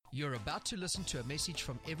You're about to listen to a message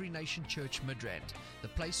from Every Nation Church Midrand, the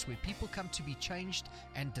place where people come to be changed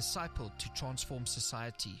and discipled to transform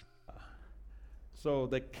society. So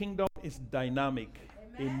the kingdom is dynamic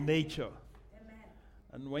in nature. Amen.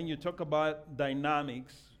 And when you talk about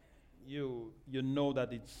dynamics, you know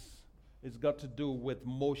that it's got to do with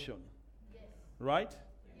motion. Yes. Right?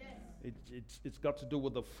 Yes. It's got to do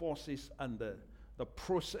with the forces and the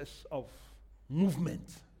process of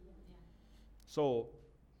movement. So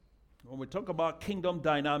when we talk about kingdom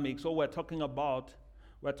dynamics, we're talking about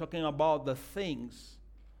the things,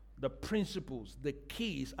 the principles, the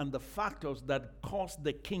keys, and the factors that cause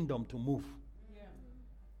the kingdom to move.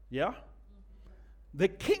 Yeah? The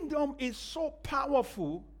kingdom is so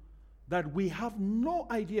powerful that we have no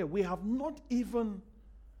idea. We have not even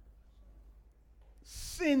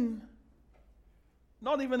seen,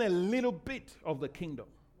 not even a little bit of the kingdom.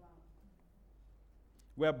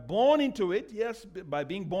 We're born into it, yes, by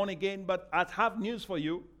being born again, but I have news for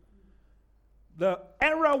you. The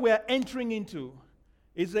era we're entering into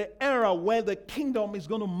is an era where the kingdom is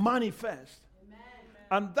going to manifest. Amen.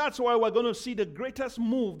 And that's why we're going to see the greatest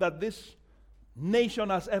move that this nation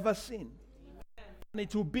has ever seen. Amen. And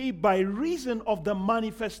it will be by reason of the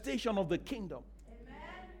manifestation of the kingdom.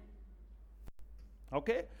 Amen.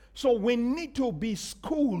 Okay? So we need to be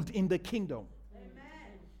schooled in the kingdom.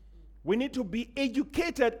 We need to be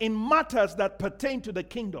educated in matters that pertain to the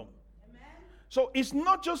kingdom. Amen. So it's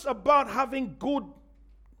not just about having good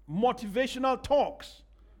motivational talks,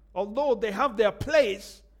 although they have their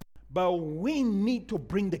place, but we need to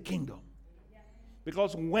bring the kingdom.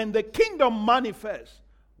 Because when the kingdom manifests,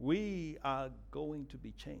 we are going to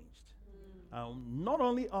be changed. Not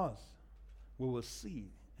only us, we will see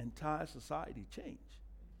entire society change.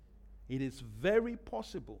 It is very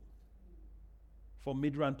possible for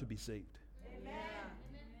Midrand to be saved. Amen.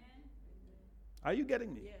 Are you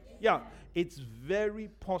getting me? Yes. Yeah, it's very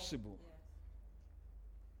possible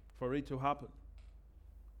for it to happen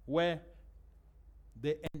where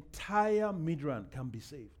the entire Midrand can be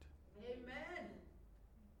saved. Amen.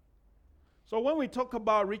 So when we talk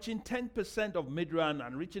about reaching 10% of Midrand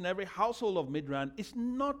and reaching every household of Midrand, it's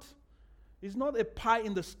not a pie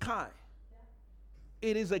in the sky.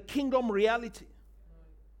 It is a kingdom reality.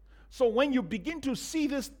 So when you begin to see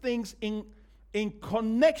these things in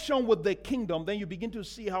connection with the kingdom, then you begin to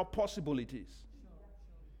see how possible it is.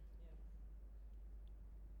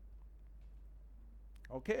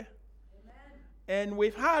 Okay? Amen. And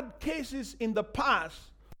we've had cases in the past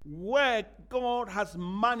where God has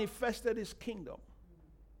manifested his kingdom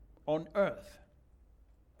on earth.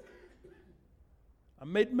 I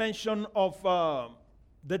made mention of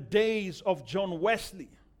the days of John Wesley.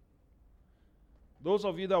 Those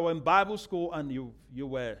of you that were in Bible school and you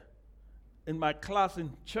were in my class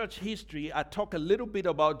in church history, I talk a little bit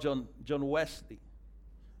about John Wesley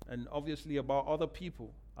and obviously about other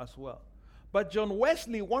people as well. But John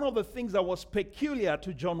Wesley, one of the things that was peculiar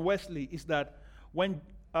to John Wesley is that when,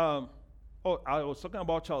 I was talking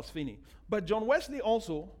about Charles Finney, but John Wesley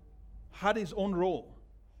also had his own role.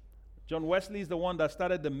 John Wesley is the one that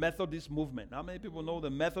started the Methodist movement. How many people know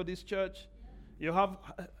the Methodist Church? You have,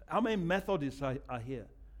 how many Methodists are here?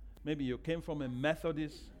 Maybe you came from a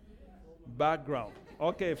Methodist background.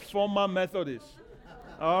 Okay, former Methodist.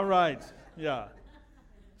 All right, yeah.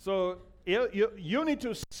 So you need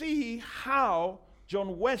to see how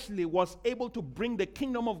John Wesley was able to bring the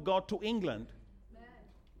kingdom of God to England.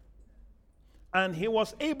 And he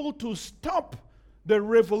was able to stop the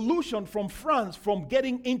revolution from France from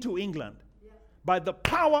getting into England by the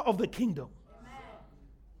power of the kingdom.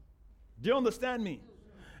 Do you understand me?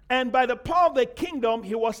 And by the power of the kingdom,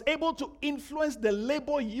 he was able to influence the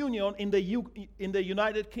labor union in the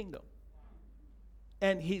United Kingdom.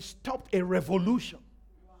 And he stopped a revolution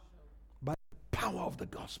by the power of the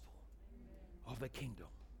gospel of the kingdom.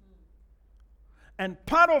 And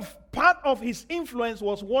part of his influence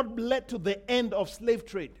was what led to the end of slave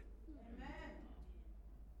trade.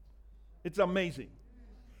 It's amazing.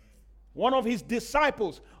 One of his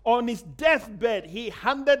disciples, on his deathbed, he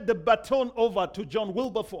handed the baton over to John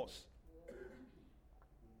Wilberforce.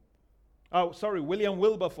 Oh, sorry, William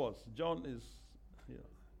Wilberforce. John is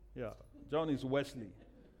Wesley.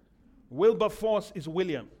 Wilberforce is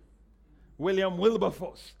William. William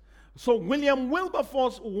Wilberforce. So William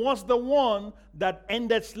Wilberforce was the one that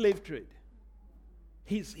ended slave trade.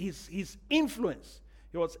 His influence,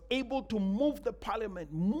 he was able to move the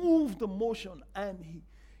parliament, move the motion, and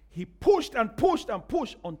he pushed and pushed and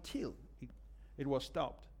pushed until it was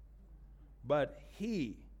stopped. But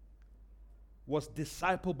he was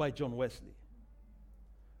discipled by John Wesley.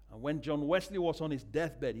 And when John Wesley was on his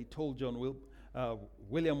deathbed, he told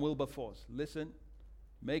William Wilberforce, listen,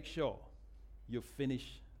 make sure you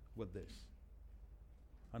finish with this.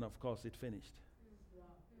 And of course, it finished.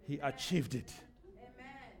 He achieved it.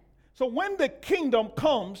 So when the kingdom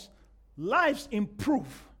comes, lives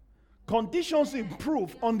improve, conditions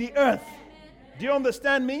improve on the earth. Do you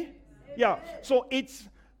understand me? Yeah. So it's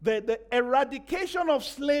the eradication of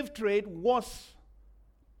slave trade was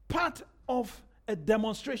part of a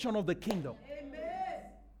demonstration of the kingdom.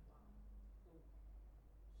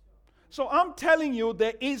 So I'm telling you,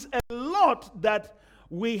 there is a lot that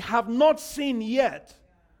we have not seen yet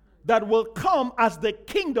that will come as the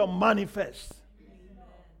kingdom manifests.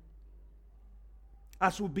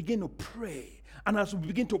 As we begin to pray and as we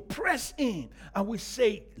begin to press in and we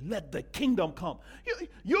say, let the kingdom come.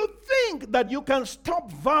 You think that you can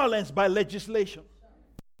stop violence by legislation.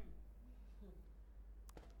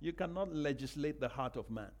 You cannot legislate the heart of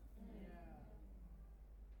man.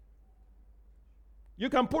 You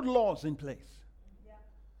can put laws in place.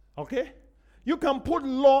 Okay? You can put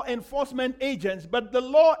law enforcement agents, but the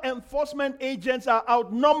law enforcement agents are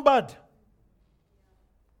outnumbered.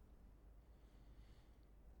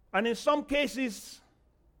 And in some cases,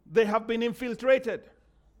 they have been infiltrated.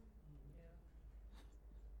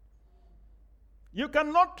 You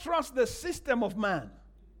cannot trust the system of man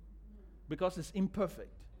because it's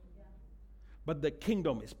imperfect. But the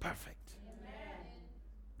kingdom is perfect.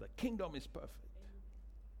 The kingdom is perfect.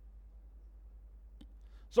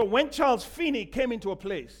 So when Charles Finney came into a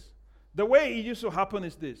place, the way it used to happen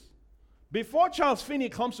is this. Before Charles Finney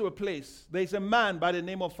comes to a place, there's a man by the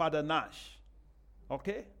name of Father Nash.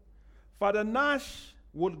 Okay? Father Nash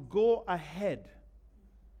would go ahead.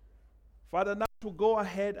 Father Nash will go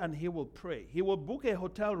ahead and he will pray. He will book a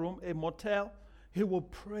hotel room, a motel. He will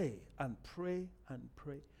pray and pray and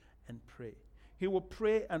pray and pray. He will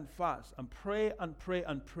pray and fast and pray and pray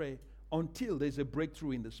and pray until there's a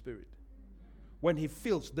breakthrough in the spirit. When he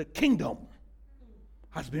feels the kingdom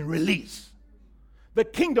has been released, the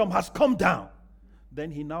kingdom has come down, then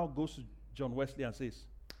he now goes to John Wesley and says,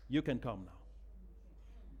 you can come now.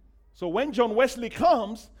 So when John Wesley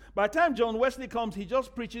comes, by the time John Wesley comes, he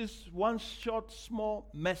just preaches one short, small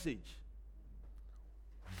message.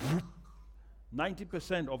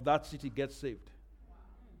 90% of that city gets saved.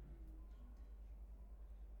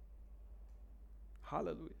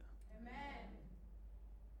 Hallelujah.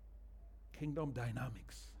 Kingdom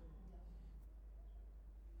dynamics.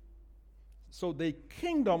 So the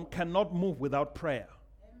kingdom cannot move without prayer.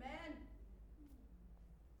 Amen.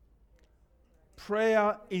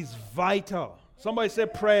 Prayer is vital. Somebody say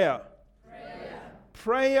prayer.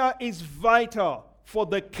 Prayer is vital for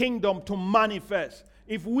the kingdom to manifest.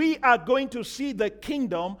 If we are going to see the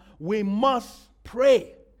kingdom, we must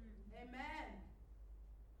pray. Amen.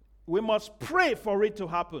 We must pray for it to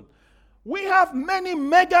happen. We have many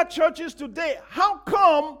mega churches today. How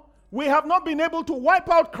come we have not been able to wipe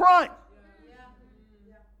out crime?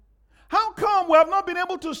 How come we have not been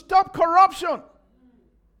able to stop corruption?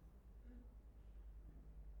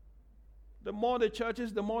 The more the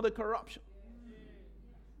churches, the more the corruption.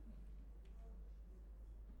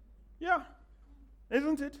 Yeah,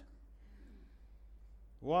 isn't it?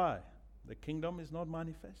 Why? The kingdom is not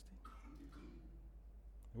manifesting.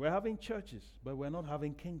 We're having churches, but we're not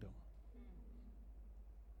having kingdom.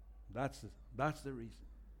 That's the reason.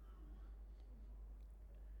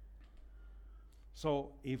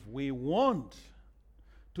 So if we want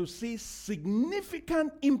to see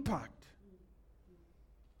significant impact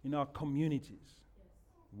in our communities,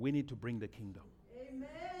 we need to bring the kingdom. Amen.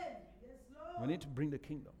 Yes, Lord. We need to bring the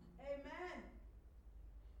kingdom. Amen.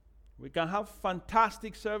 We can have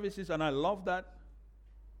fantastic services, and I love that.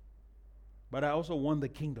 But I also want the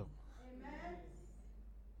kingdom. Amen.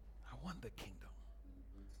 I want the kingdom.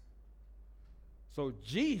 So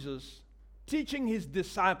Jesus teaching his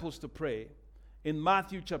disciples to pray in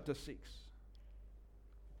Matthew chapter 6.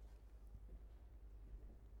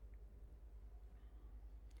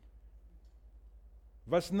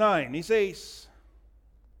 Verse 9, he says,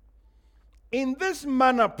 in this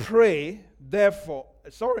manner therefore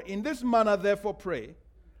pray,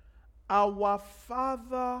 our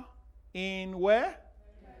Father in where?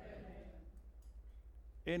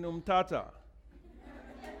 In Umtata.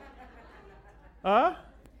 Huh?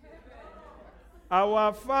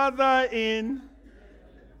 Our Father in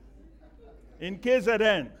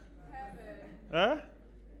KZN. Huh?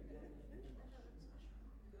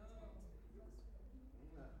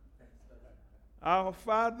 Our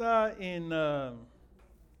Father in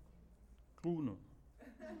Kuno.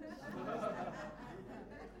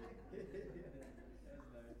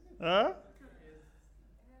 Huh?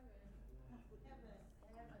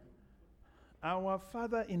 Our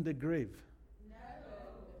Father in the grave.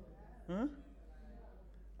 Huh?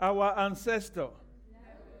 Our ancestor.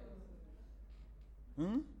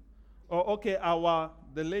 Or okay,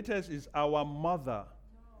 the latest is our mother.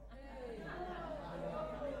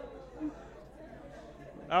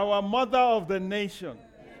 Our mother of the nation.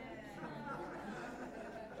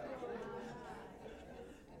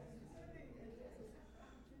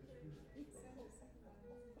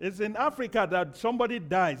 It's in Africa that somebody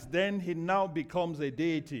dies, then he now becomes a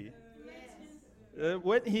deity.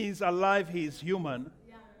 When he's alive, he's human.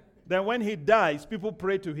 Then when he dies, people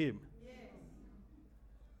pray to him.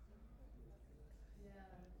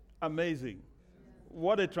 Amazing.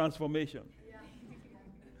 What a transformation.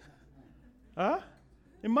 Huh?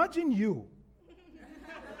 Imagine you.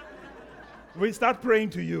 We start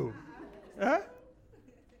praying to you. Huh?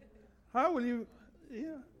 How will you?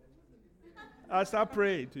 Yeah. I start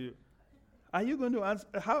praying to you. Are you going to answer?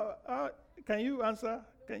 How can you answer?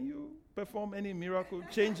 Can you perform any miracle?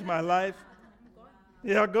 Change my life?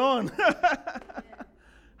 You're gone.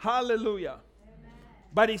 Hallelujah. Amen.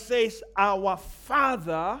 But it says, our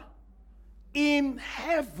Father in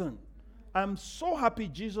heaven. I'm so happy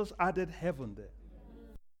Jesus added heaven there.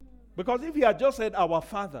 Because if he had just said our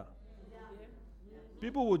Father,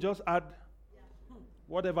 people would just add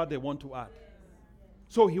whatever they want to add.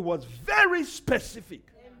 So he was very specific.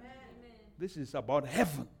 Amen. This is about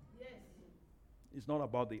heaven. Yes. It's not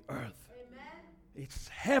about the earth. Amen. It's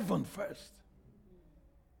heaven first.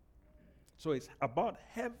 So it's about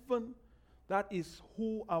heaven. That is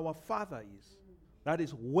who our Father is. That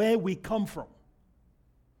is where we come from.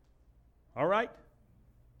 All right?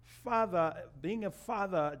 Father, being a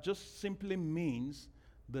father just simply means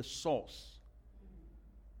the source.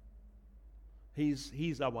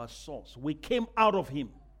 He's our source. We came out of him.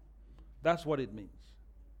 That's what it means.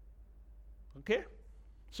 Okay?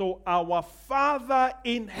 So our Father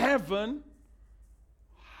in heaven,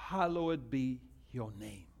 hallowed be your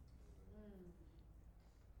name.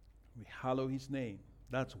 We hallow his name.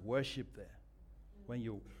 That's worship there. When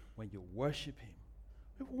you worship him.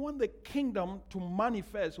 If we want the kingdom to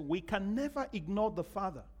manifest, we can never ignore the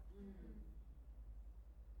Father.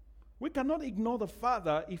 We cannot ignore the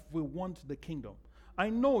Father if we want the kingdom. I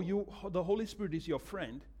know the Holy Spirit is your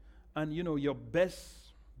friend, and your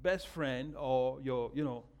best friend, or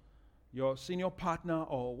your senior partner,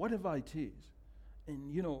 or whatever it is,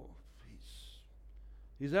 and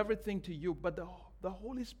he's everything to you. But the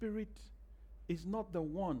Holy Spirit is not the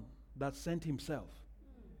one that sent himself.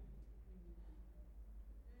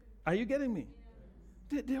 Are you getting me?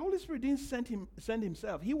 The Holy Spirit didn't send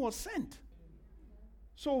himself. He was sent.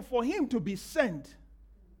 So for him to be sent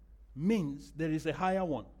means there is a higher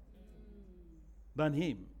one than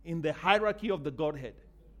him in the hierarchy of the Godhead.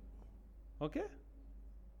 Okay?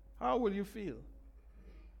 How will you feel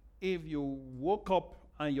if you woke up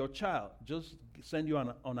and your child just sent you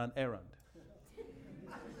on an errand?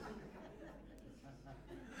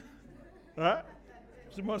 Right?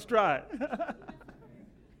 You must try.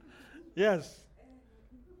 Yes.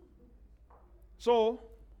 So,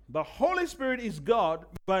 the Holy Spirit is God,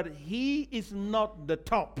 but he is not the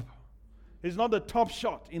top. He's not the top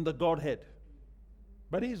shot in the Godhead.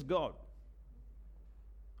 But he's God.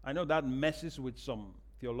 I know that messes with some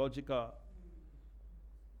theological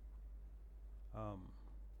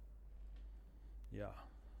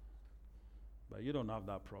but you don't have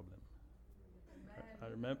that problem.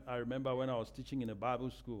 I remember when I was teaching in a Bible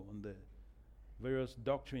school on the various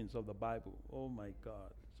doctrines of the Bible. Oh my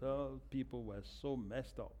God. So people were so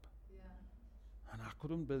messed up. Yeah. And I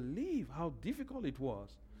couldn't believe how difficult it was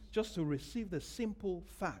just to receive the simple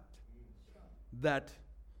fact that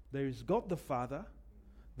there is God the Father,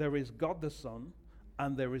 there is God the Son,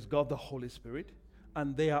 and there is God the Holy Spirit,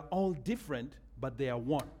 and they are all different, but they are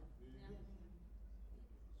one. Yeah.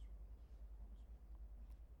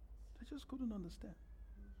 I just couldn't understand.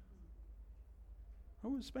 I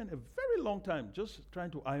would spend a very long time just trying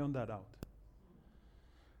to iron that out.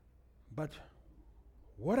 But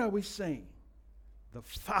what are we saying? The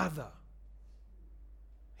Father,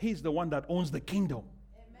 he's the one that owns the kingdom.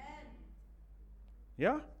 Amen. Yeah?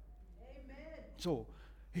 Amen. So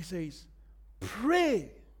he says,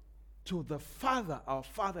 pray to the Father, our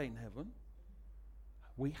Father in heaven.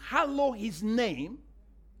 We hallow his name.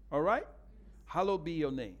 All right? Hallowed be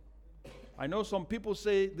your name. I know some people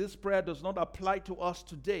say this prayer does not apply to us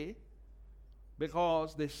today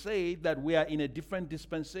because they say that we are in a different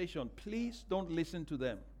dispensation. Please don't listen to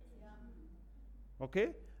them.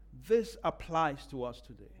 Okay? This applies to us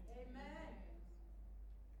today. Amen.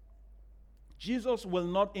 Jesus will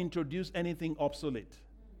not introduce anything obsolete.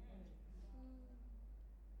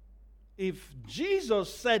 if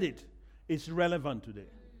Jesus said it, it's relevant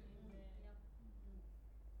today.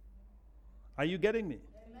 Are you getting me?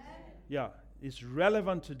 Amen. Yeah, it's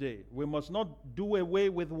relevant today. We must not do away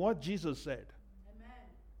with what Jesus said. Amen.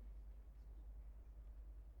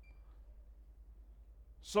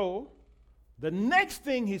 So, the next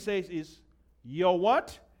thing he says is, your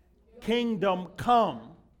what? Kingdom come.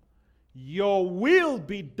 Your will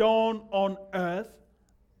be done on earth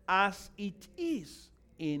as it is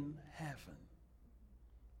in heaven.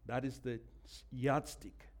 That is the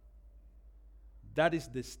yardstick. That is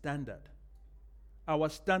the standard. Our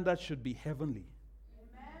standard should be heavenly,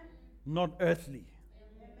 Amen. not earthly.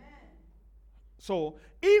 Amen. So,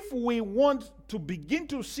 if we want to begin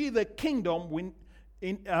to see the kingdom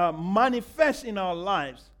manifest in our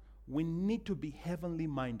lives, we need to be heavenly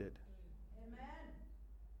minded. Amen.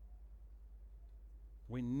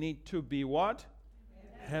 We need to be what?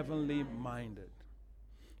 Heavenly minded.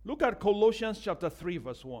 Look at Colossians chapter 3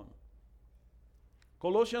 verse 1.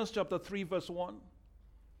 Colossians chapter 3 verse 1.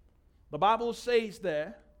 The Bible says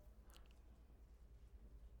there,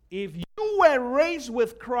 if you were raised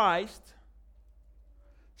with Christ,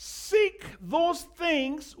 seek those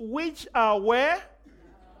things which are where?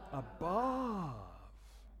 Above.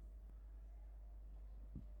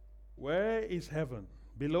 Where is heaven?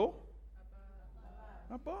 Below?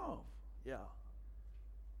 Above. Yeah.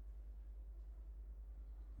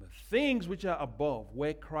 The things which are above,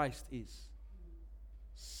 where Christ is,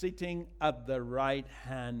 sitting at the right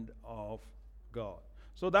hand of God.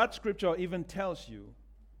 So that scripture even tells you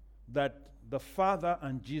that the Father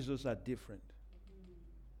and Jesus are different,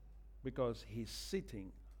 because he's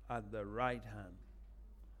sitting at the right hand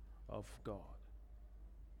of God.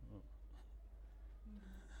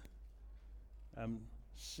 I'm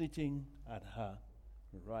sitting at her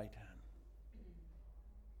right hand.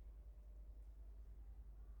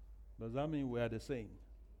 Does that mean we are the same?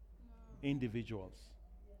 No. Individuals?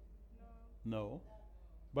 No.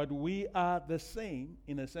 But we are the same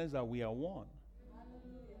in the sense that we are one.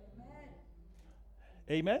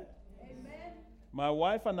 Amen? Amen. My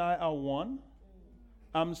wife and I are one.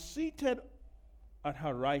 I'm seated at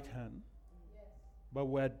her right hand, but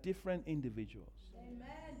we're different individuals.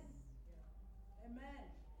 Amen. Amen.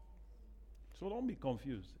 So don't be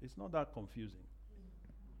confused. It's not that confusing.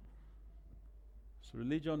 It's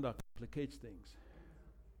religion that complicates things.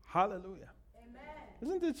 Hallelujah. Amen.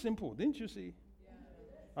 Isn't it simple? Didn't you see?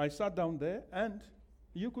 I sat down there and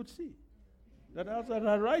you could see that I was at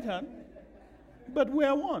her right hand, but we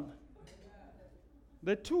are one.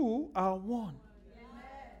 The two are one.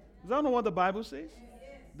 Is that not what the Bible says?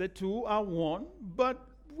 The two are one, but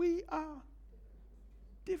we are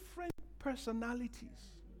different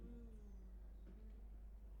personalities.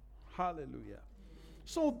 Hallelujah.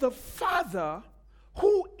 So the Father,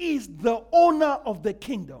 who is the owner of the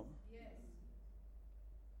kingdom,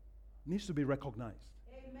 needs to be recognized.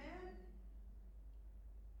 Amen.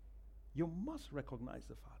 You must recognize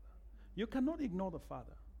the Father. You cannot ignore the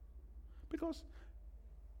Father. Because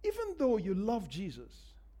even though you love Jesus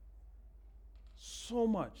so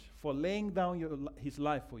much for laying down his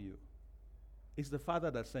life for you, it's the Father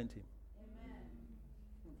that sent him. Amen.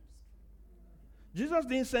 Jesus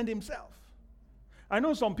didn't send himself. I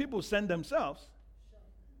know some people send themselves.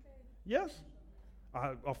 Yes.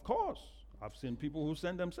 Of course. I've seen people who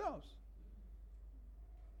send themselves.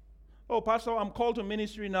 Oh, Pastor, I'm called to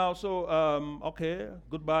ministry now, so, okay,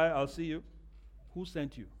 goodbye, I'll see you. Who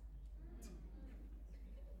sent you?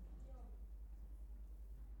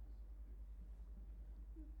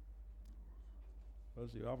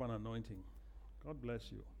 Because you have an anointing. God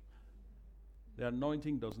bless you. The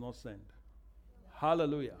anointing does not send.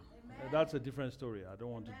 Hallelujah. That's a different story. I don't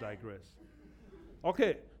want to digress.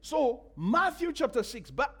 Okay, so Matthew chapter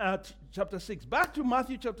 6. Back to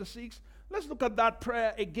Matthew chapter 6. Let's look at that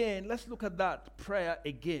prayer again.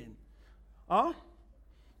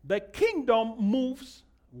 The kingdom moves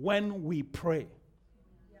when we pray.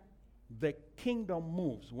 The kingdom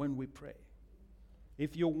moves when we pray.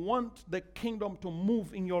 If you want the kingdom to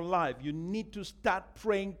move in your life, you need to start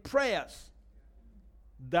praying prayers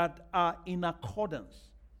that are in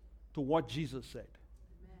accordance to what Jesus said.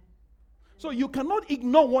 Amen. So you cannot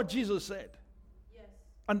ignore what Jesus said, Yes.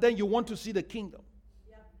 and then you want to see the kingdom.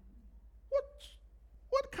 Yeah.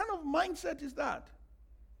 What kind of mindset is that?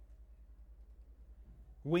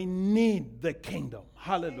 We need the kingdom.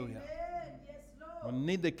 Hallelujah. Amen. Yes, Lord. We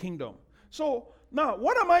need the kingdom. So now,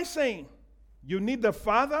 what am I saying? You need the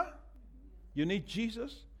Father, you need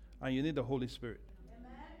Jesus, and you need the Holy Spirit.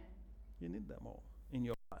 Amen. You need them all in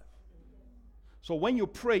your life. So when you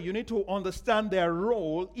pray, you need to understand their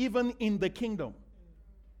role even in the kingdom.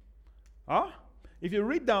 Huh? If you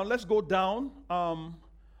read down, let's go down.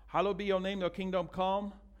 Hallowed be your name, your kingdom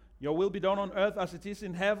come. Your will be done on earth as it is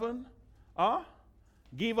in heaven. Huh?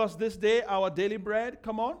 Give us this day our daily bread.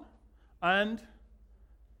 Come on. And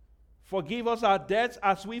forgive us our debts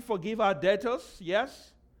as we forgive our debtors.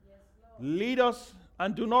 Yes? Lead us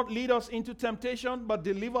and do not lead us into temptation, but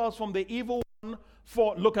deliver us from the evil one.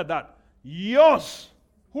 For, look at that. Yours.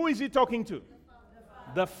 Who is he talking to?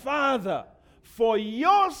 The Father. For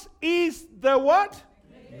yours is the what?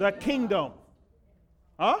 The kingdom.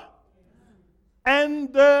 Huh?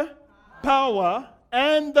 And the power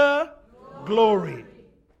and the glory.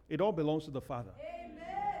 It all belongs to the Father. Amen.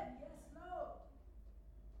 Yes, Lord.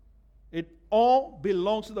 It all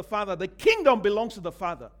belongs to the Father. The kingdom belongs to the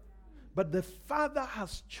Father. But the Father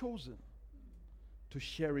has chosen to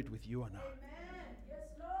share it with you and I. Amen. Yes,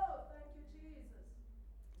 Lord. Thank you, Jesus.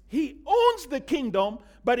 He owns the kingdom,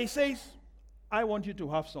 but he says, I want you to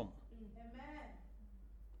have some. Amen.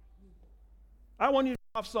 I want you to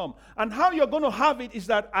have some. And how you're going to have it is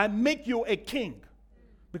that I make you a king.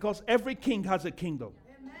 Because every king has a kingdom.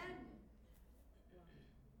 Amen.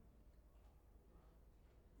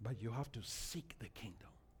 But you have to seek the kingdom.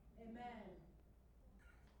 Amen.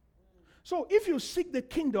 So if you seek the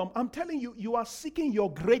kingdom, I'm telling you, you are seeking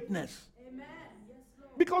your greatness. Amen. Yes,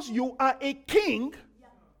 Lord. Because you are a king.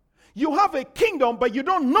 You have a kingdom, but you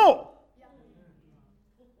don't know.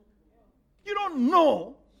 You don't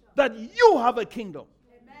know that you have a kingdom.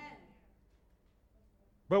 Amen.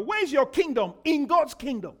 But where's your kingdom? In God's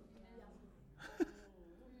kingdom.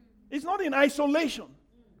 It's not in isolation.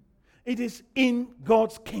 It is in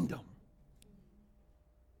God's kingdom.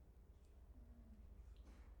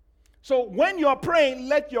 So when you're praying,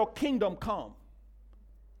 let your kingdom come.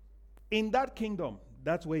 In that kingdom,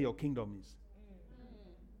 that's where your kingdom is.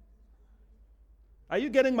 Are you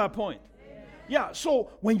getting my point? Yeah,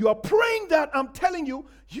 so when you are praying that, I'm telling you,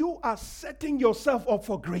 you are setting yourself up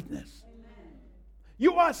for greatness. Amen.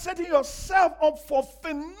 You are setting yourself up for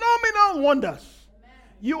phenomenal wonders. Amen.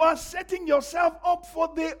 You are setting yourself up for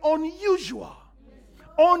the unusual,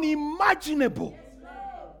 unimaginable. Yes,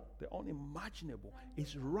 Lord. The unimaginable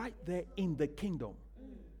is right there in the kingdom.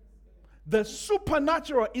 The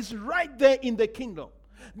supernatural is right there in the kingdom.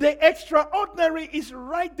 The extraordinary is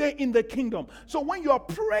right there in the kingdom. So when you are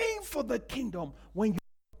praying for the kingdom, when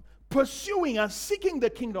you're pursuing and seeking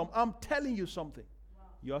the kingdom, I'm telling you something.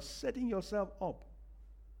 You are setting yourself up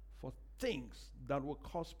for things that will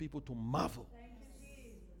cause people to marvel. Thank you,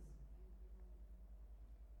 Jesus.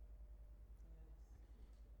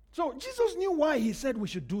 So Jesus knew why he said we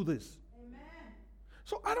should do this. Amen.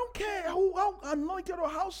 So I don't care how anointed or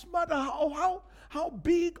how smart or how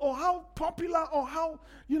big or how popular or how,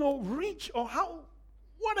 rich or how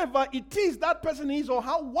whatever it is that person is or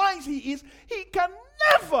how wise he is, he can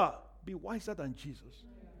never be wiser than Jesus.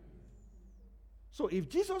 So if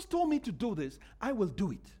Jesus told me to do this, I will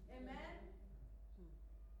do it. Amen.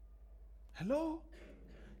 Hello?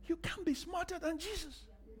 You can't be smarter than Jesus.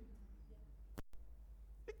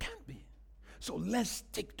 You can't be. So let's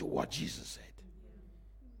stick to what Jesus said.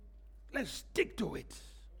 Let's stick to it.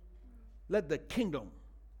 Let the kingdom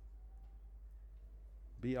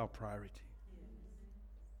be our priority.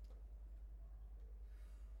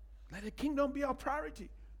 Let the kingdom be our priority.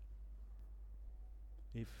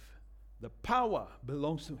 If the power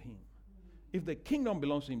belongs to him, if the kingdom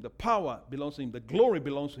belongs to him, the power belongs to him, the glory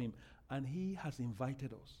belongs to him, and he has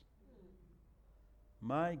invited us.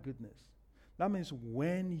 My goodness. That means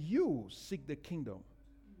when you seek the kingdom,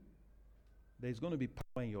 there's going to be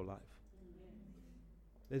power in your life.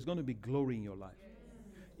 There's going to be glory in your life.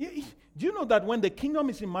 Do you know that when the kingdom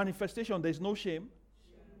is in manifestation, there's no shame?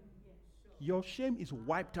 Your shame is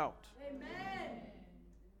wiped out. Amen.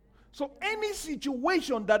 So any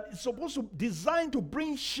situation that is supposed to designed to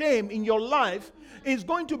bring shame in your life is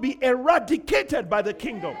going to be eradicated by the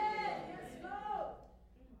kingdom. Yes, Lord.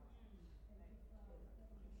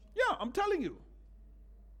 Yeah, I'm telling you.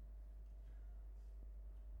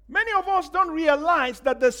 Many of us don't realize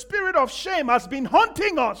that the spirit of shame has been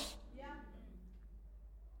haunting us Yeah.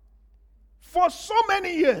 for so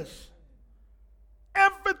many years.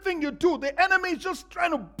 Everything you do, the enemy is just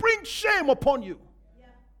trying to bring shame upon you. Yeah.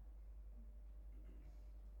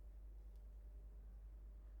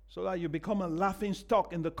 So that you become a laughing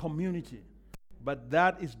stock in the community. But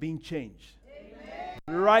that is being changed. Amen.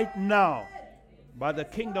 Right now by the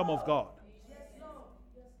kingdom of God. Yes, Lord.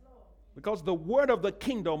 Yes, Lord. Because the word of the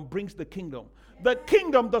kingdom brings the kingdom. The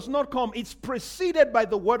kingdom does not come. It's preceded by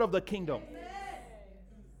the word of the kingdom. Amen.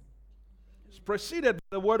 It's preceded by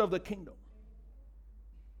the word of the kingdom.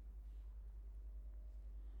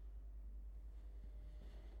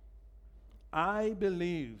 I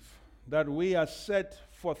believe that we are set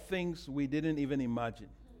for things we didn't even imagine.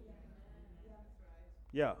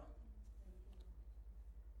 Yeah.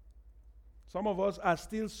 Some of us are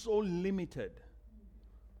still so limited.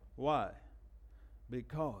 Why?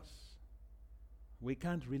 Because we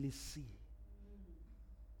can't really see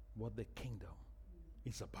what the kingdom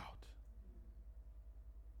is about.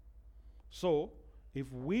 So,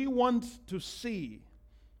 if we want to see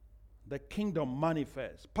the kingdom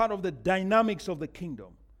manifest, part of the dynamics of the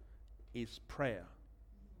kingdom is prayer.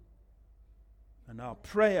 And our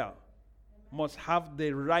prayer must have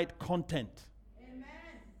the right content.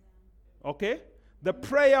 Okay? The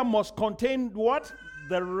prayer must contain what?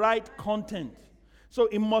 The right content. So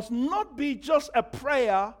it must not be just a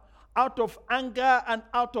prayer out of anger and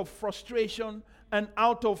out of frustration and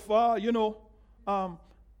out of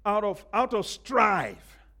out of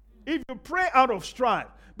strife. If you pray out of strife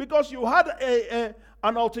because you had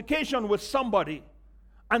an altercation with somebody,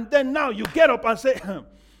 and then now you get up and say,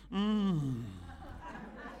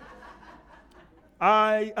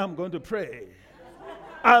 I am going to pray.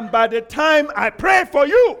 And by the time I pray for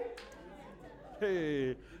you,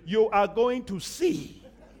 hey, you are going to see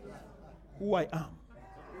who I am.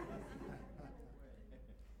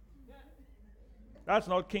 That's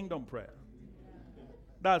not kingdom prayer.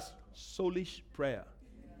 That's soulish prayer.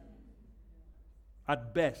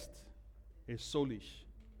 At best, it's soulish.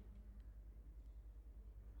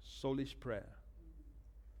 Soulish prayer.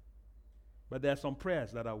 But there are some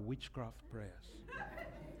prayers that are witchcraft prayers.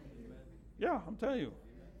 Yeah, I'm telling you.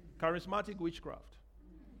 Charismatic witchcraft.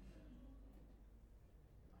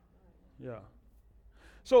 Yeah.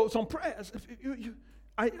 So some prayers.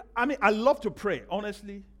 I mean, I love to pray.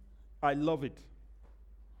 Honestly, I love it.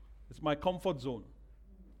 It's my comfort zone.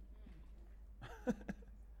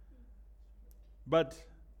 But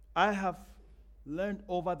I have learned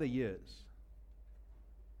over the years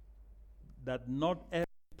that not every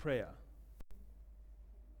prayer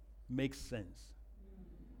makes sense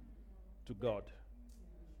to God.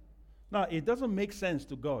 Now, it doesn't make sense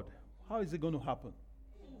to God. How is it going to happen?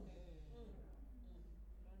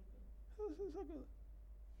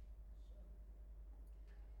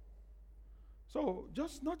 So,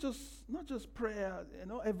 not just prayer. You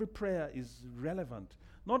know, every prayer is relevant.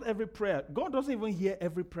 Not every prayer. God doesn't even hear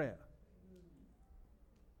every prayer.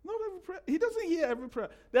 Not every prayer. He doesn't hear every prayer.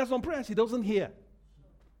 There are some prayers He doesn't hear.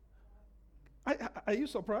 Are you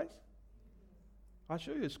surprised? I'll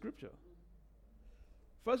show you a scripture.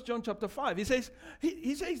 1 John chapter 5. He says,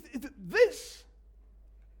 he says, this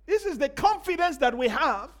is the confidence that we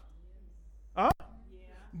have. Huh?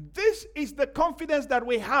 Yeah. This is the confidence that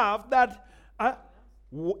we have that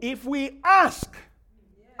if we ask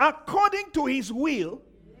according to His will,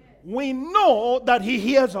 we know that He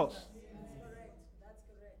hears us. That's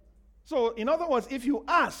correct. So, in other words, if you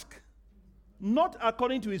ask not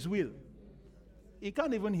according to His will, He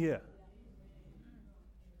can't even hear.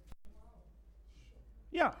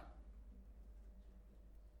 Yeah.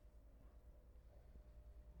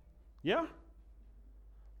 Yeah?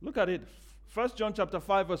 Look at it. 1 John chapter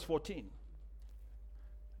 5 verse 14.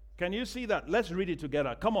 Can you see that? Let's read it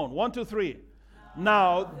together. Come on. 1, 2, 3.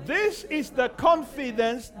 Now, this is the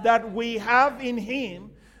confidence that we have in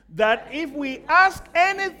Him, that if we ask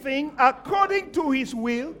anything according to His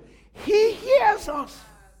will, He hears us.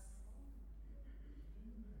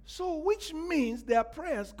 So, which means there are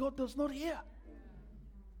prayers God does not hear.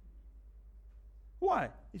 Why?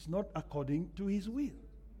 It's not according to His will.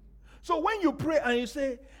 So when you pray and you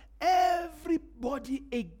say, everybody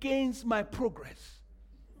against my progress,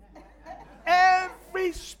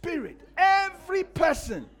 every spirit, every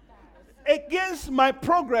person against my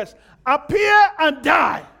progress, appear and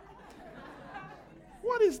die.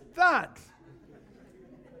 What is that?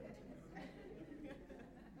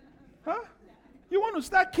 Huh? You want to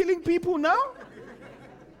start killing people now?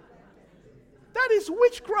 That is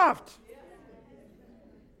witchcraft.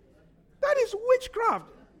 That is witchcraft.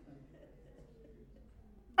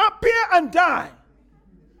 Appear and die.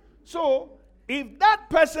 So, if that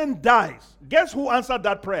person dies, guess who answered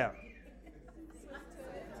that prayer?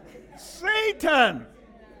 Satan.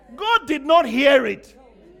 God did not hear it,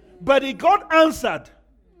 but it got answered.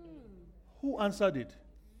 Who answered it?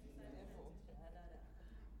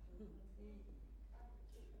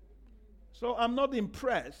 So, I'm not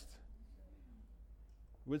impressed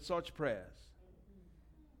with such prayers.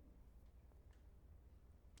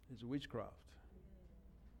 It's witchcraft.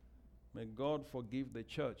 May God forgive the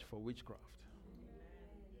church for witchcraft.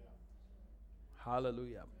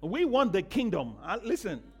 Hallelujah. We want the kingdom.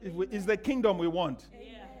 Listen, it's the kingdom we want.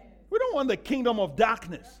 We don't want the kingdom of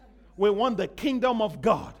darkness. We want the kingdom of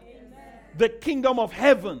God. the kingdom of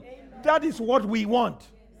heaven. That is what we want.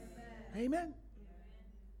 Amen.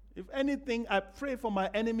 If anything, I pray for my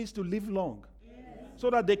enemies to live long so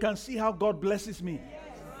that they can see how God blesses me.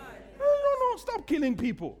 No, stop killing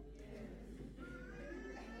people.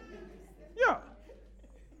 Yeah.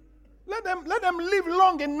 Let them live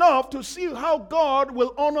long enough to see how God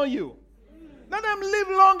will honor you. Let them live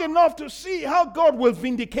long enough to see how God will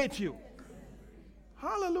vindicate you.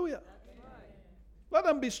 Hallelujah. Let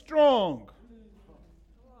them be strong.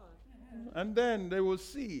 And then they will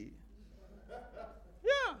see.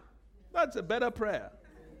 Yeah, that's a better prayer.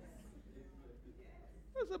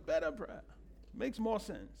 That's a better prayer. Makes more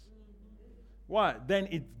sense. Why? Then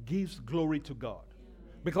it gives glory to God.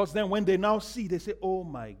 Because then when they now see, they say, oh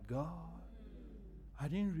my God, I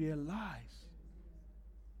didn't realize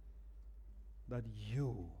that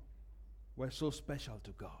you were so special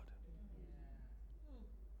to God.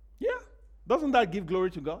 Yeah. Doesn't that give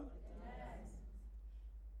glory to God?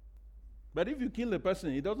 But if you kill a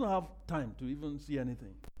person, he doesn't have time to even see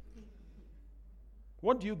anything.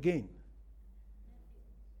 What do you gain?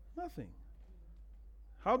 Nothing.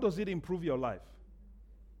 How does it improve your life?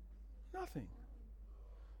 Nothing.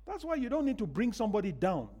 That's why you don't need to bring somebody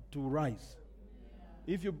down to rise.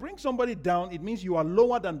 If you bring somebody down, it means you are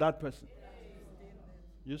lower than that person.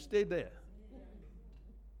 You stay there.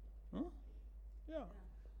 Huh? Yeah.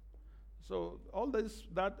 So all this,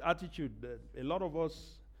 that attitude, a lot of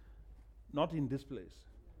us, not in this place,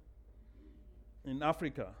 in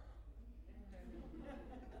Africa,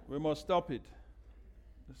 we must stop it.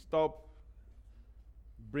 Stop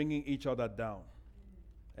bringing each other down.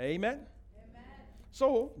 Amen? Amen.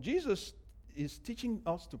 So Jesus is teaching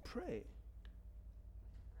us to pray.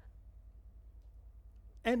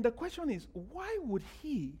 And the question is, why would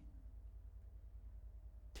he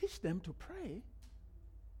teach them to pray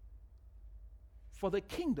for the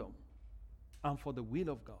kingdom and for the will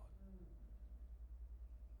of God?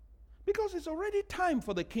 Because it's already time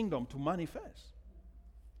for the kingdom to manifest.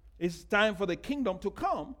 It's time for the kingdom to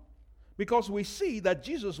come, because we see that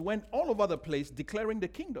Jesus went all over the place declaring the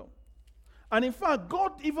kingdom. And in fact,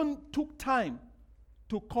 God even took time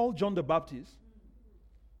to call John the Baptist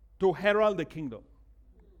to herald the kingdom.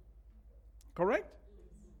 Correct?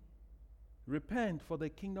 Repent, for the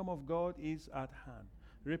kingdom of God is at hand.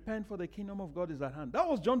 Repent, for the kingdom of God is at hand. That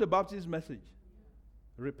was John the Baptist's message.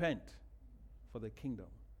 Repent, for the kingdom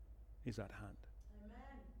is at hand.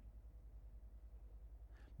 Amen.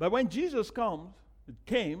 But when Jesus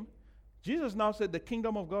came, Jesus now said the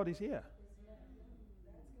kingdom of God is here.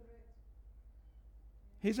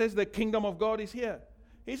 He says the kingdom of God is here.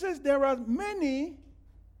 He says there are many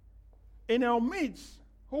in our midst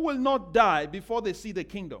who will not die before they see the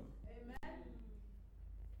kingdom. Amen.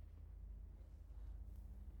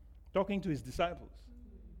 Talking to his disciples.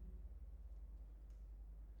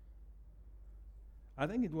 I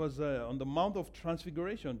think it was on the Mount of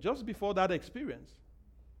Transfiguration, just before that experience.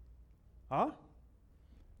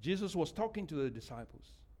 Jesus was talking to the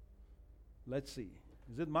disciples. Let's see.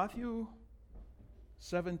 Is it Matthew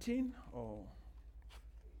 17? Oh,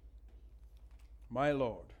 my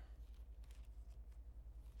Lord.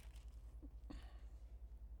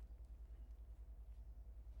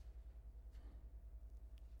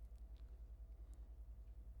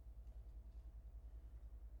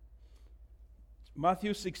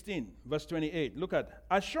 Matthew 16, verse 28. Look at,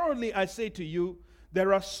 assuredly I say to you,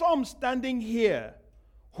 there are some standing here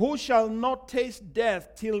who shall not taste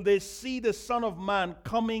death till they see the Son of Man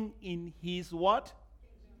coming in his what?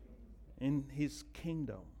 In his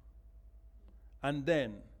kingdom. And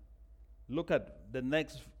then, look at the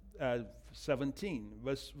next 17,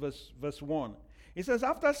 verse 1. It says,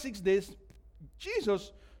 after 6 days,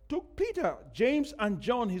 Jesus took Peter, James, and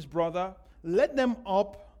John, his brother, led them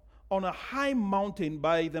up on a high mountain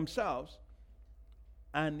by themselves,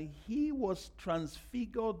 and he was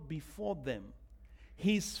transfigured before them.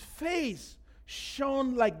 His face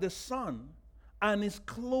shone like the sun, and his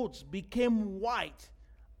clothes became white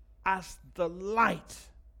as the light.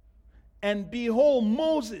 And behold,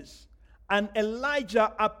 Moses and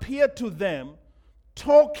Elijah appeared to them,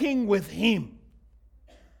 talking with him.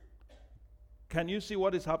 Can you see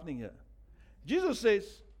what is happening here? Jesus says,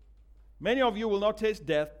 many of you will not taste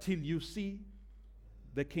death till you see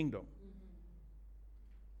the kingdom.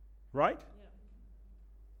 Right?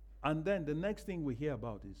 Yeah. And then the next thing we hear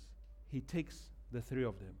about is he takes the three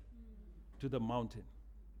of them to the mountain.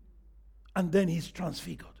 And then he's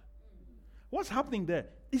transfigured. What's happening there?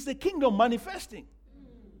 Is the kingdom manifesting?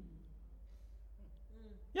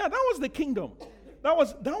 Yeah, that was the kingdom. That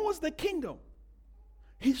was the kingdom.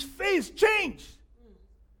 His face changed.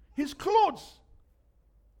 His clothes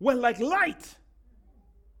were like light.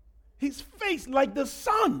 His face like the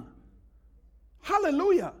sun.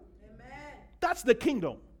 Hallelujah. Amen. That's the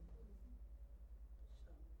kingdom.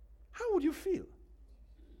 How would you feel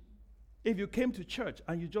if you came to church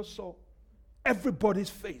and you just saw everybody's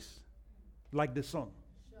face like the sun?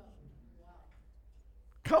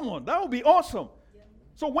 Come on, that would be awesome.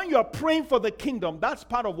 So when you are praying for the kingdom, that's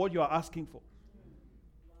part of what you are asking for.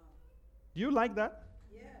 Do you like that?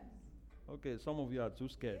 Yes. Okay, some of you are too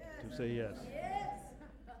scared to say yes. Yes.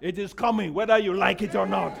 It is coming, whether you like it or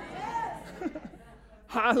not.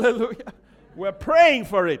 Hallelujah. We're praying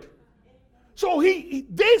for it. So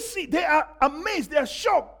they are amazed, they are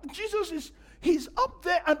shocked. Jesus he's up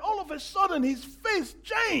there, and all of a sudden his face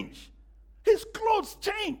changed. His clothes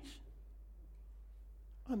change.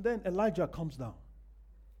 And then Elijah comes down.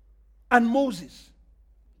 And Moses.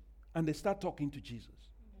 And they start talking to Jesus.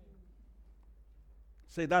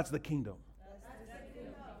 Say, that's the kingdom.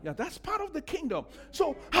 Yeah, that's part of the kingdom.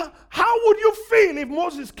 So how would you feel if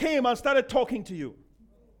Moses came and started talking to you?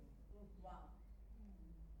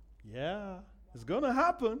 Yeah, it's going to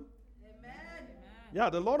happen. Amen. Yeah,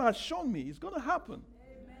 the Lord has shown me it's going to happen.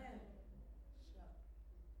 Amen.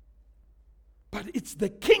 But it's the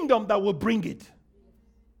kingdom that will bring it.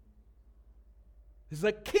 It's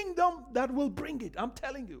the kingdom that will bring it. I'm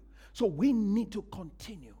telling you. So we need to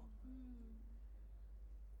continue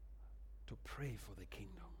to pray for the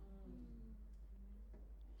kingdom.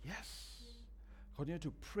 Yes. Continue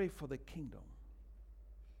to pray for the kingdom.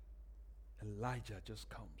 Elijah just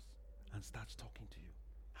comes and starts talking to you.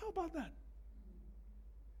 How about that?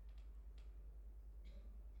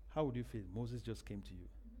 How would you feel? Moses just came to you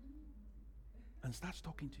and starts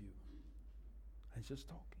talking to you. And he's just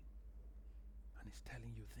talking. And he's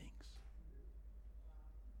telling you things.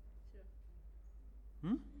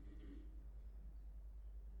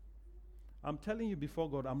 I'm telling you before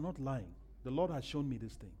God, I'm not lying. The Lord has shown me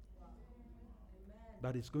this thing.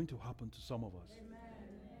 That is going to happen to some of us.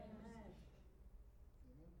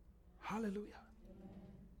 Hallelujah.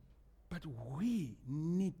 But we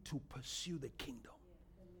need to pursue the kingdom.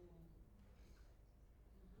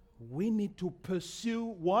 We need to pursue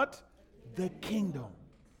what? The kingdom.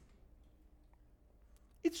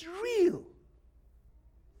 It's real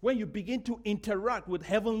when you begin to interact with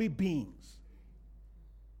heavenly beings.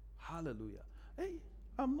 Hallelujah. Hey,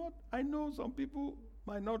 I know some people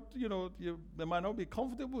might not, they might not be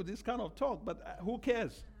comfortable with this kind of talk, but who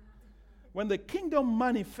cares? When the kingdom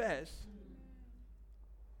manifests,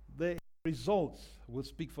 the results will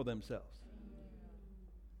speak for themselves.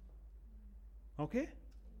 Okay?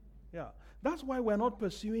 Yeah. That's why we're not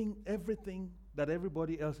pursuing everything that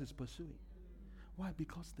everybody else is pursuing. Why?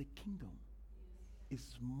 Because the kingdom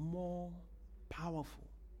is more powerful.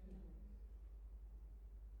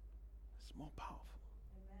 It's more powerful.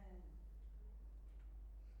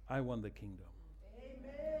 I want the kingdom.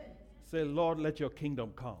 Amen. Say, Lord, let your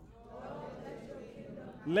kingdom come.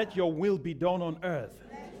 Let your will be done on earth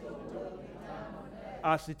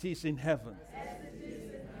as it is in heaven.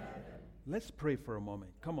 Let's pray for a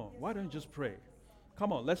moment. Come on. Why don't you just pray?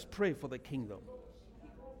 Come on. Let's pray for the kingdom.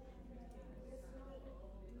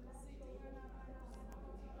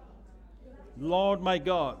 Lord my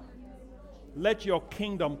God, let your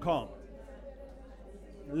kingdom come.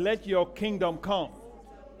 Let your kingdom come.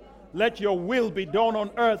 Let your will be done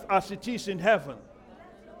on earth as it is in heaven.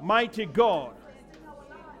 Mighty God,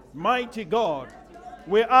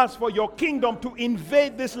 we ask for your kingdom to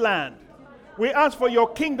invade this land. We ask for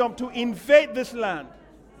your kingdom to invade this land.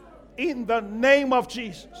 In the name of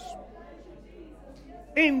Jesus.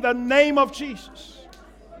 In the name of Jesus.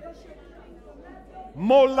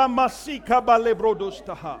 Mola masika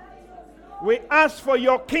balebrodostaha. We ask for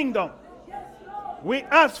your kingdom. We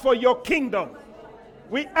ask for your kingdom.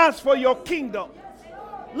 We ask for your kingdom.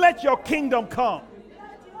 Let your kingdom come.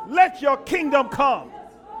 Let your kingdom come.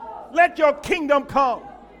 Let your kingdom come.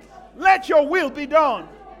 Let your will be done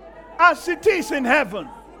as it is in heaven.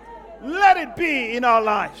 Let it be in our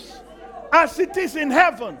lives. As it is in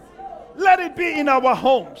heaven. Let it be in our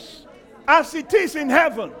homes. As it is in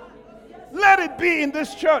heaven. Let it be in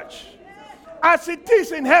this church. As it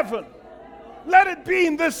is in heaven. Let it be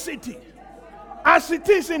in this city. As it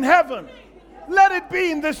is in heaven. Let it be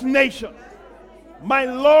in this nation. My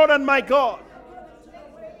Lord and my God.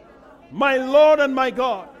 My Lord and my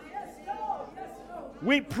God.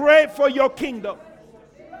 We pray for your kingdom.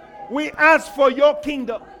 We ask for your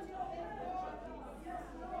kingdom.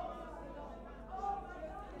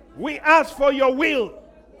 We ask for your will.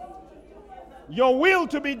 Your will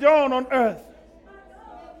to be done on earth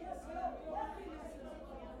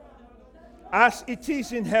as it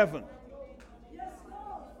is in heaven.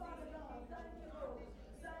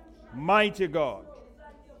 Mighty God.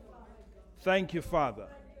 Thank you, Father.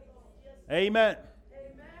 Amen.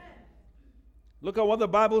 Look at what the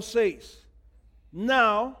Bible says.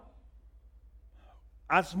 Now,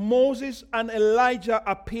 as Moses and Elijah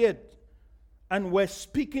appeared and were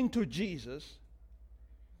speaking to Jesus,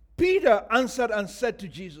 Peter answered and said to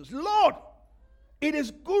Jesus, Lord, it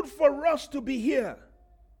is good for us to be here.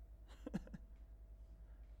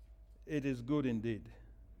 It is good indeed.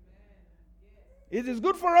 It is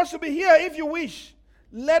good for us to be here if you wish.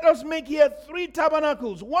 Let us make here 3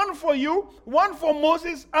 tabernacles, one for you, one for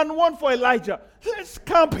Moses, and one for Elijah. Let's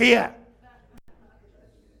camp here.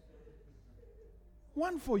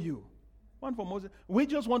 One for you, one for Moses. We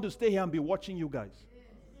just want to stay here and be watching you guys.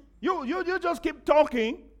 You just keep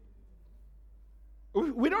talking.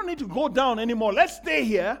 We don't need to go down anymore. Let's stay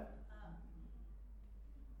here.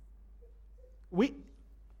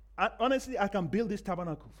 Honestly, I can build this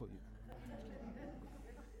tabernacle for you.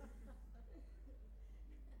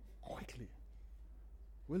 Quickly.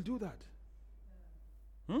 We'll do that.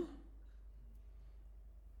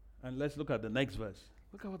 And let's look at the next verse.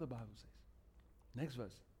 Look at what the Bible says. Next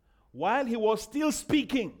verse. While he was still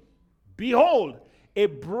speaking, behold, a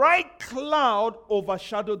bright cloud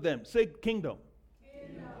overshadowed them. Say kingdom.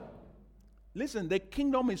 Listen, the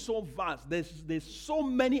kingdom is so vast. There's so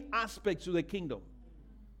many aspects to the kingdom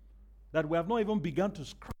that we have not even begun to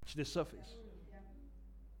scratch the surface.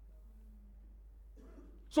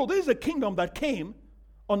 So this is a kingdom that came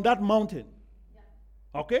on that mountain.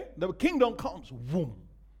 Okay? The kingdom comes, boom.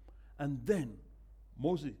 And then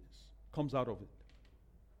Moses comes out of it.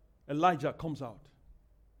 Elijah comes out.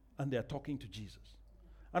 And they are talking to Jesus.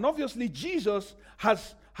 And obviously Jesus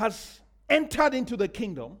has entered into the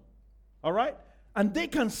kingdom. All right? And they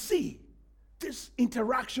can see this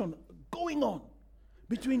interaction going on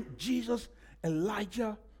between Jesus,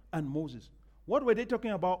 Elijah, and Moses. What were they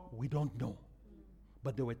talking about? We don't know.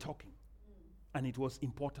 But they were talking. And it was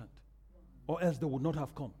important. Or else they would not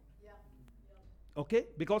have come. Okay?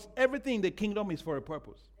 Because everything in the kingdom is for a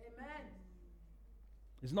purpose. Amen.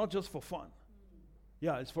 It's not just for fun.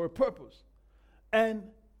 Yeah, it's for a purpose. And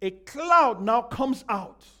a cloud now comes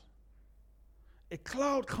out. A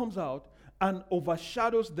cloud comes out and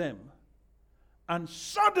overshadows them. And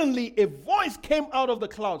suddenly a voice came out of the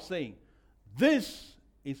cloud saying, "This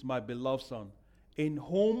is my beloved Son, in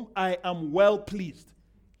whom I am well pleased.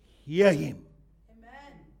 Hear him."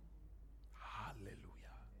 Amen.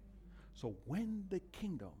 Hallelujah. So when the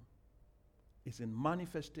kingdom is in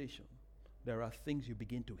manifestation, there are things you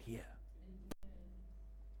begin to hear.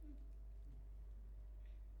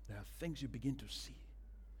 There are things you begin to see.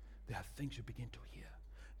 There are things you begin to hear.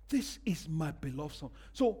 This is my beloved Son.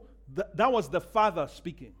 So that was the Father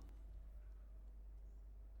speaking.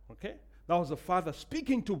 Okay? That was the Father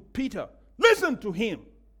speaking to Peter. Listen to him.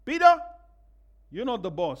 Peter, you're not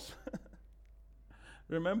the boss.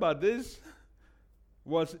 Remember, this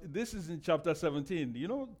is in chapter 17. You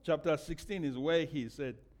know, chapter 16 is where he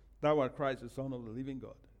said, "Thou art Christ, the Son of the living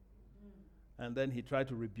God." And then he tried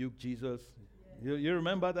to rebuke Jesus. Yes. You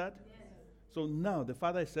remember that? Yes. So now the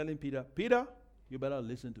Father is telling Peter, "Peter, you better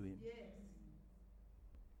listen to him." Yes.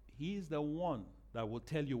 He is the one that will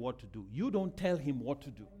tell you what to do. You don't tell him what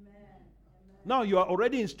to do. Amen. Now you are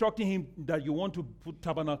already instructing him that you want to put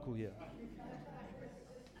tabernacle here.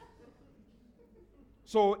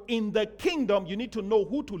 So in the kingdom, you need to know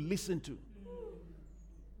who to listen to.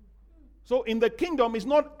 So in the kingdom, it's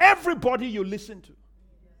not everybody you listen to.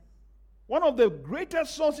 One of the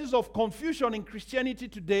greatest sources of confusion in Christianity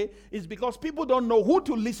today is because people don't know who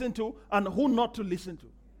to listen to and who not to listen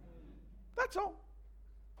to. That's all.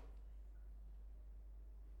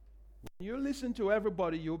 When you listen to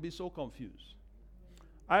everybody, you'll be so confused.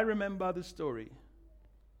 I remember the story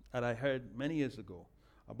that I heard many years ago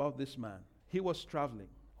about this man. He was traveling,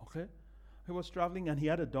 okay? He was traveling and he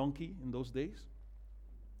had a donkey in those days.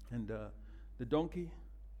 And the donkey,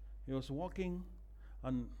 he was walking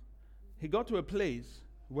and he got to a place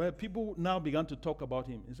where people now began to talk about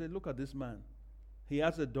him. He said, "Look at this man. He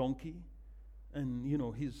has a donkey and, you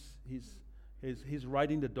know, he's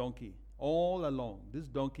riding the donkey all along. This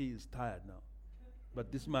donkey is tired now.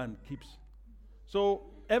 But this man keeps."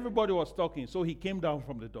 So everybody was talking. So he came down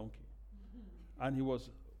from the donkey and he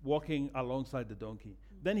was walking alongside the donkey.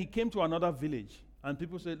 Then he came to another village and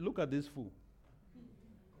people said, "Look at this fool.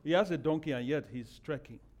 He has a donkey and yet he's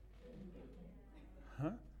trekking."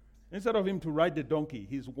 Huh? Instead of him to ride the donkey,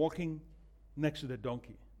 he's walking next to the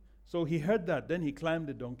donkey. So he heard that. Then he climbed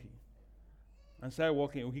the donkey and started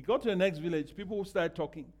walking. When he got to the next village, people started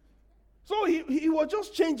talking. So he was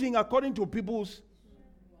just changing according to people's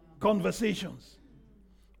conversations.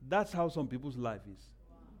 That's how some people's life is.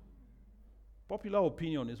 Popular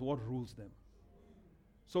opinion is what rules them.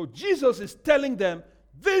 So Jesus is telling them,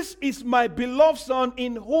 this is my beloved Son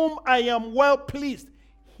in whom I am well pleased.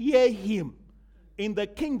 Hear him. In the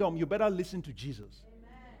kingdom, you better listen to Jesus.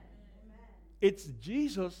 Amen. It's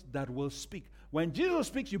Jesus that will speak. When Jesus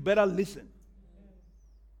speaks, you better listen.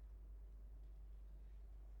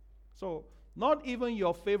 So, not even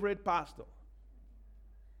your favorite pastor.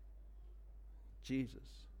 Jesus.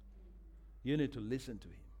 You need to listen to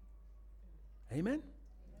him. Amen?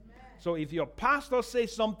 So if your pastor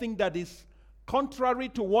says something that is contrary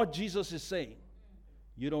to what Jesus is saying,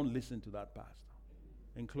 you don't listen to that pastor,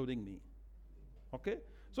 including me. Okay?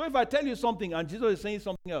 So if I tell you something and Jesus is saying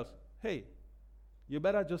something else, hey, you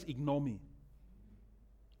better just ignore me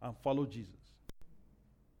and follow Jesus.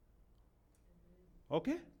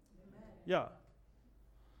 Okay? Yeah.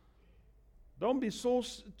 Don't be so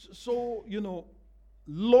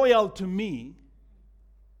loyal to me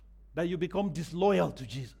that you become disloyal to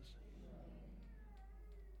Jesus.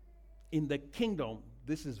 In the kingdom,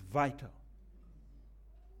 this is vital.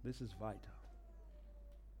 This is vital.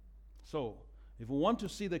 So, if we want to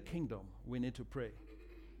see the kingdom, we need to pray.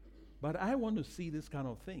 But I want to see this kind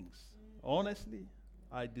of things. Honestly,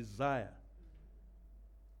 I desire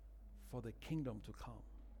for the kingdom to come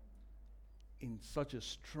in such a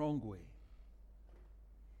strong way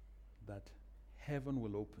that heaven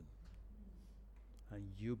will open and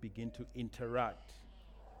you begin to interact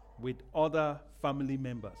with other family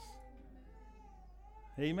members.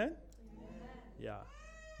 Amen? Amen? Yeah.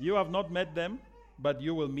 You have not met them, but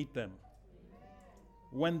you will meet them.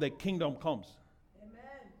 When the kingdom comes,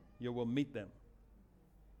 you will meet them.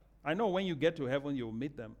 I know when you get to heaven, you will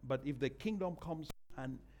meet them. But if the kingdom comes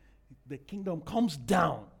and the kingdom comes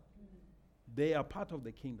down, they are part of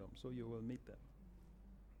the kingdom, so you will meet them.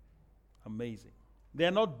 Amazing. They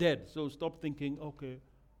are not dead, so stop thinking, okay,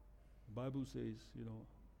 the Bible says, no.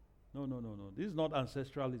 This is not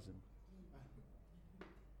ancestralism.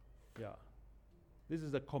 Yeah. This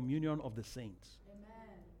is the communion of the saints.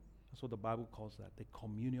 Amen. That's what the Bible calls that, the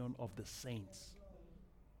communion of the saints.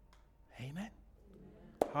 Amen.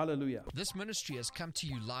 Hallelujah. This ministry has come to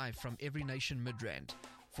you live from Every Nation Midrand.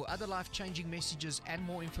 For other life-changing messages and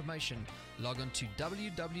more information, log on to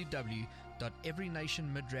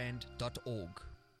www.everynationmidrand.org.